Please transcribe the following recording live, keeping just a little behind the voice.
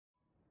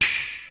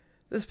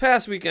This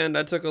past weekend,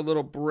 I took a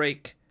little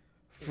break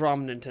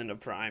from Nintendo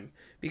Prime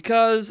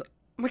because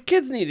my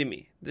kids needed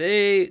me.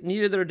 They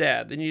needed their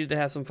dad. They needed to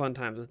have some fun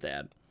times with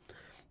dad.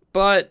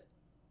 But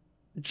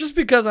just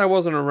because I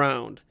wasn't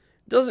around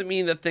doesn't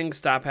mean that things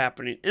stop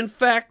happening. In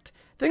fact,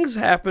 things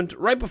happened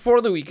right before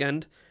the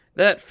weekend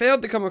that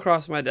failed to come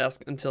across my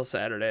desk until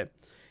Saturday.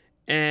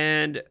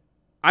 And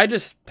I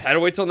just had to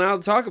wait till now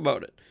to talk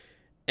about it.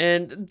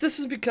 And this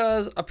is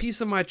because a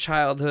piece of my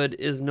childhood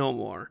is no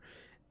more.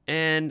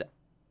 And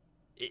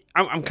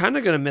I'm kind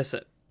of going to miss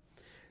it.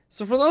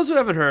 So for those who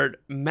haven't heard,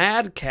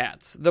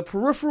 Catz, the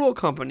peripheral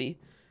company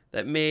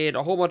that made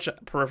a whole bunch of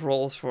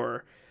peripherals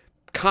for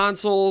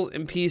consoles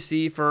and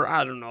PC for,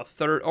 I don't know,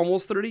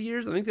 almost 30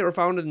 years. I think they were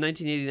founded in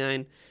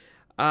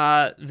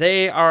 1989.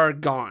 They are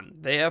gone.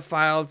 They have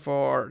filed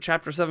for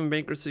Chapter 7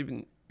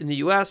 bankruptcy in the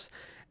U.S.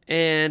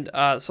 and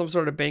some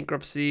sort of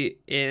bankruptcy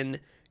in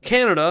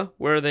Canada,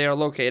 where they are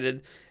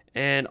located.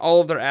 And all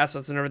of their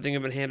assets and everything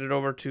have been handed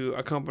over to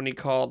a company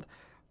called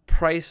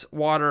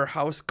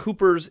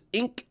PricewaterhouseCoopers,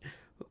 Inc.,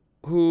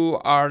 who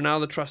are now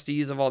the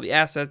trustees of all the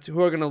assets,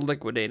 who are going to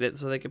liquidate it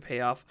so they can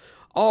pay off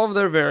all of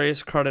their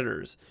various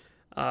creditors.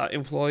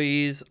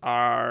 Employees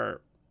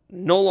are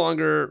no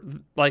longer,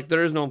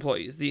 there is no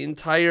employees. The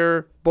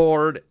entire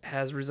board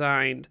has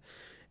resigned,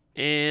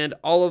 and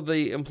all of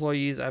the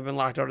employees have been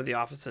locked out of the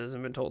offices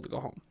and been told to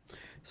go home.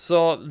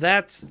 So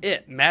that's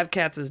it.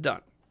 Catz is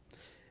done.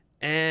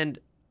 And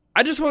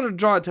I just wanted to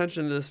draw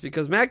attention to this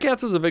because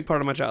Catz was a big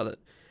part of my childhood.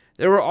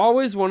 They were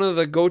always one of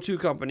the go-to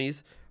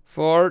companies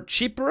for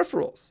cheap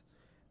peripherals.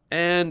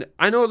 And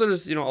I know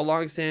there's, a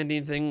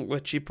long-standing thing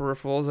with cheap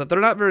peripherals that they're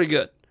not very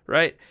good,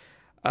 right?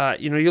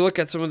 You look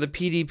at some of the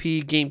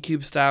PDP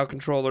GameCube style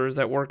controllers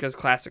that work as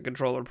classic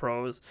controller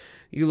pros.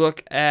 You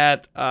look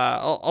at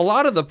a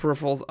lot of the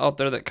peripherals out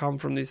there that come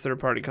from these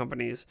third-party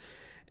companies,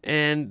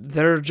 and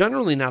they're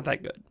generally not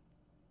that good.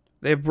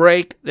 They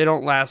break, they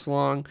don't last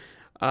long.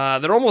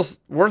 They're almost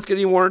worth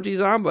getting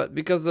warranties on, but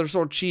because they're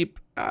so cheap,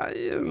 I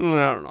don't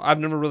know. I've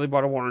never really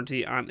bought a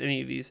warranty on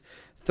any of these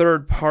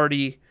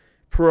third-party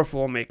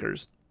peripheral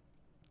makers.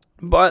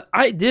 But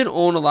I did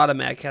own a lot of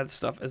Catz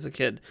stuff as a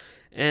kid.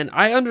 And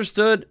I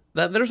understood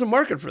that there's a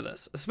market for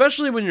this,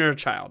 especially when you're a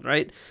child,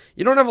 right?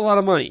 You don't have a lot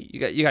of money. You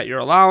got your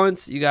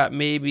allowance. You got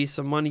maybe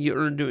some money you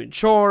earn doing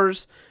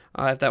chores,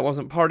 if that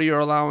wasn't part of your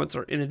allowance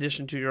or in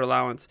addition to your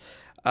allowance.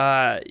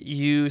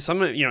 You're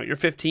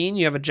 15.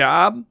 You have a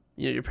job.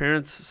 Your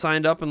parents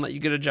signed up and let you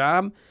get a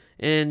job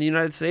in the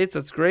United States.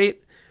 That's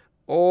great.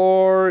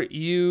 Or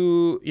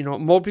you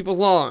mowed people's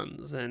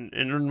lawns and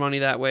earned money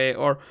that way,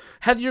 or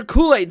had your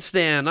Kool-Aid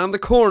stand on the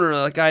corner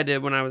like I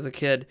did when I was a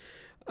kid.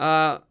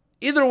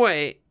 Either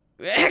way,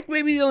 heck,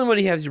 maybe the only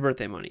money you have is your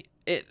birthday money,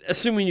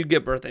 assuming you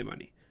get birthday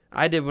money.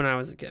 I did when I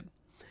was a kid.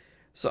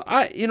 So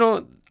I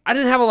didn't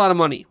have a lot of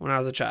money when I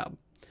was a child.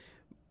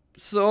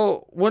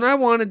 So when I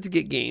wanted to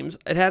get games,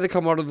 it had to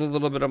come out of the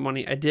little bit of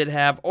money I did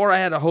have, or I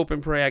had to hope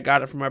and pray I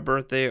got it for my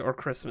birthday or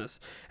Christmas,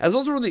 as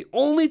those were the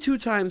only 2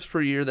 times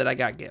per year that I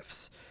got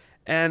gifts.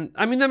 And,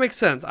 I mean, that makes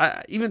sense.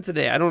 Even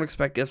today, I don't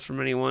expect gifts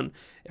from anyone.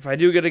 If I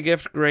do get a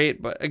gift,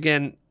 great. But,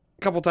 again,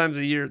 a couple times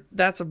a year,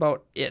 that's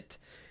about it.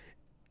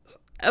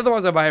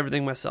 Otherwise, I buy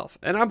everything myself.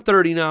 And I'm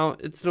 30 now.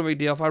 It's no big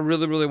deal. If I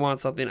really, really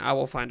want something, I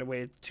will find a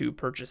way to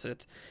purchase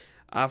it.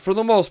 For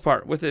the most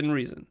part, within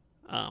reason.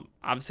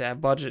 Obviously, I have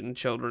budget and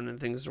children and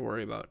things to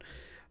worry about.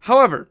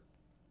 However,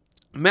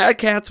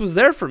 Catz was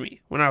there for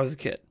me when I was a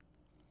kid.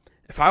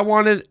 If I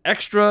wanted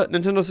extra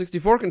Nintendo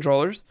 64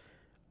 controllers,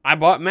 I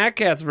bought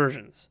Catz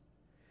versions.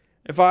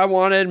 If I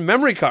wanted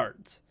memory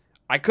cards,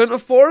 I couldn't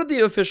afford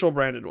the official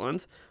branded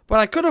ones, but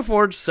I could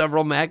afford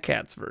several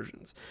Catz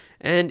versions.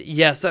 And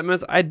yes, that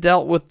meant I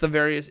dealt with the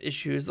various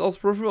issues those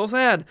peripherals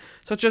had,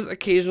 such as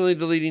occasionally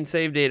deleting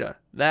save data.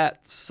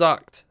 That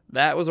sucked.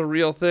 That was a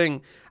real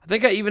thing. I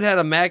think I even had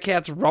a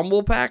Catz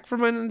Rumble pack for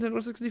my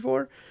Nintendo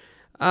 64.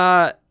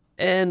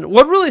 And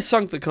what really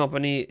sunk the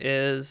company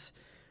is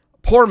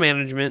poor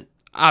management,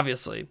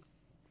 obviously,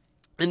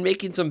 and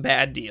making some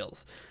bad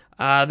deals.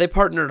 They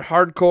partnered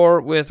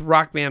hardcore with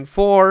Rock Band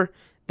 4.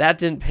 That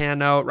didn't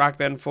pan out. Rock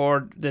Band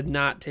 4 did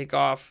not take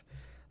off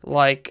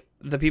like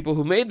the people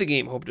who made the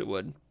game hoped it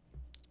would.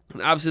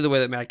 And obviously the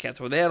way that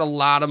Catz would. They had a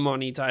lot of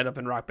money tied up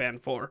in Rock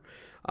Band 4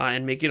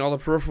 and making all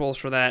the peripherals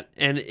for that,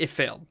 and it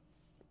failed.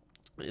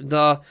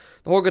 The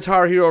whole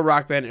Guitar Hero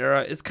Rock Band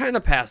era is kind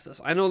of past us.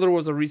 I know there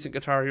was a recent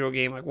Guitar Hero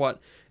game,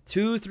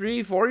 2,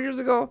 3, 4 years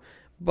ago?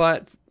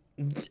 But,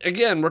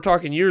 again, we're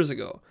talking years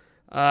ago.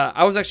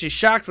 I was actually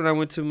shocked when I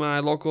went to my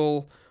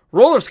local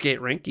roller skate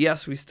rink.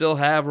 Yes, we still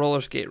have roller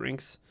skate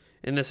rinks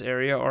in this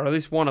area, or at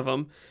least one of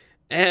them.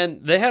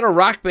 And they had a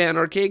Rock Band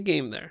arcade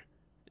game there.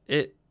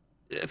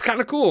 It's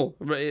kind of cool.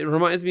 It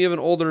reminds me of an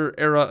older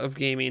era of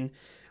gaming.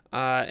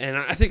 And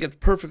I think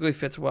it perfectly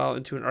fits well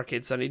into an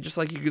arcade setting, just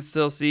like you could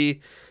still see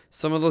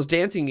some of those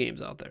dancing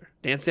games out there.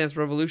 Dance Dance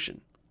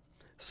Revolution.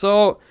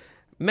 So,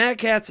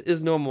 Catz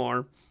is no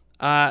more.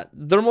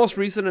 Their most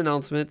recent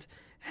announcement,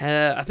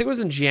 I think it was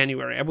in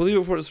January. I believe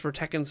it was for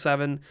Tekken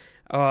 7,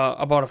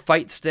 about a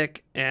fight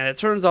stick. And it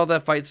turns out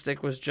that fight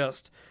stick was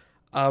just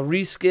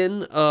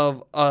reskin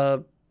of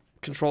a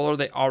controller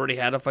they already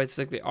had, a fight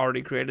stick they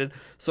already created.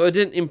 So it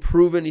didn't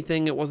improve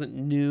anything. It wasn't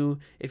new.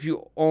 If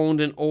you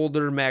owned an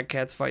older Mad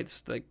Catz fight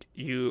stick,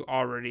 you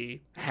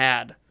already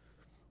had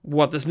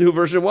what this new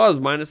version was,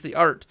 minus the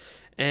art.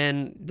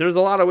 And there's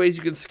a lot of ways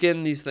you can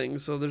skin these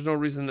things, so there's no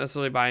reason to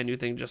necessarily buy a new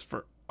thing just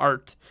for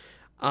art,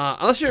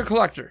 unless you're a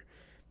collector.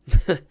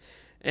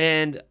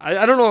 And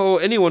I don't know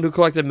anyone who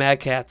collected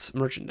Mad Catz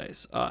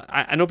merchandise.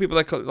 I know people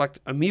that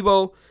collect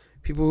Amiibo,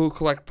 people who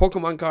collect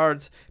Pokemon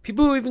cards,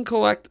 people who even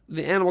collect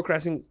the Animal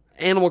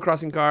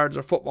Crossing cards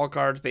or football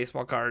cards,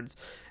 baseball cards,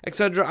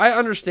 etc. I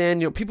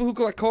understand, people who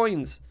collect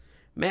coins.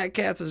 Mad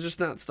Catz is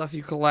just not stuff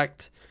you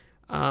collect.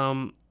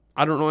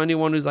 I don't know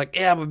anyone who's like,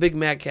 yeah, I'm a big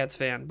Mad Catz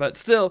fan, but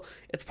still,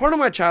 it's part of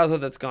my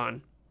childhood that's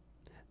gone.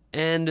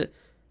 And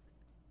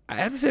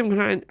at the same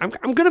time,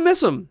 I'm gonna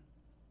miss them.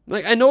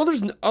 Like, I know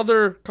there's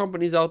other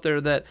companies out there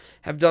that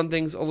have done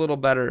things a little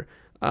better.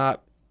 I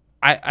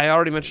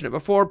already mentioned it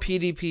before.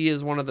 PDP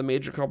is one of the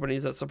major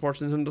companies that supports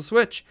Nintendo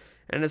Switch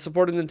and is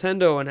supporting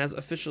Nintendo and has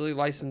officially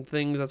licensed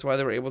things. That's why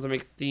they were able to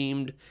make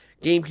themed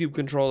GameCube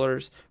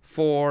controllers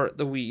for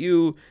the Wii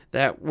U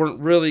that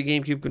weren't really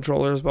GameCube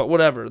controllers, but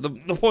whatever. The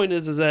point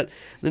is that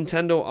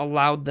Nintendo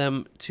allowed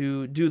them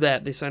to do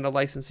that. They signed a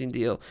licensing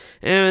deal.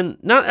 And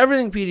not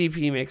everything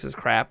PDP makes is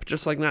crap,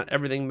 just like not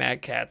everything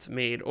Mad Catz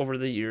made over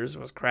the years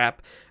was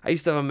crap. I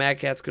used to have a Mad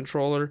Catz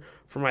controller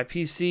for my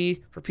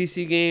PC, for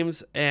PC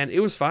games, and it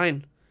was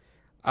fine.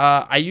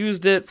 I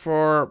used it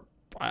for,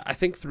 I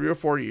think, 3 or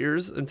 4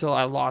 years until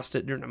I lost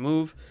it during a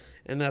move.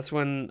 And that's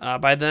when,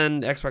 by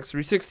then, the Xbox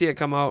 360 had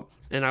come out,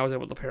 and I was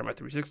able to pair my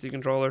 360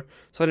 controller,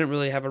 so I didn't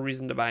really have a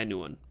reason to buy a new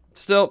one.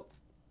 Still,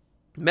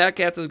 Mad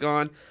Catz is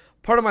gone.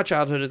 Part of my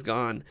childhood is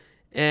gone.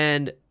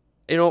 And,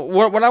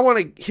 what I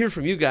want to hear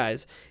from you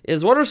guys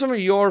is, what are some of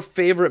your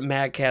favorite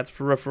Mad Catz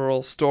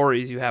peripheral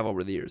stories you have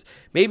over the years?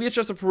 Maybe it's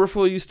just a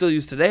peripheral you still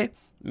use today.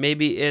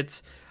 Maybe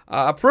it's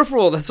a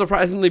peripheral that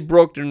surprisingly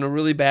broke during a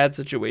really bad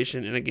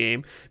situation in a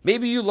game.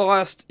 Maybe you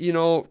lost,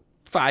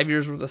 5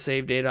 years worth of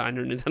save data on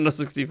your Nintendo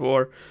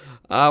 64.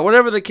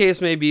 Whatever the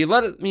case may be,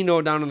 let me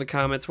know down in the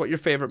comments what your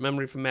favorite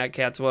memory from Mad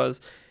Catz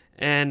was.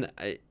 And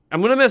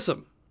I'm going to miss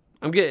them.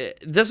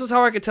 This is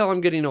how I could tell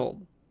I'm getting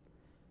old.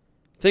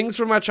 Things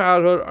from my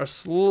childhood are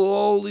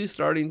slowly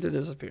starting to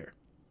disappear.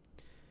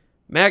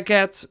 Mad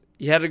Catz,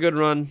 you had a good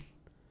run.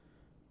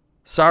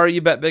 Sorry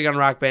you bet big on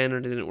Rock Band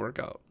and it didn't work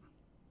out.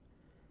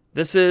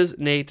 This is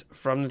Nate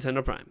from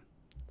Nintendo Prime,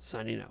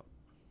 signing out.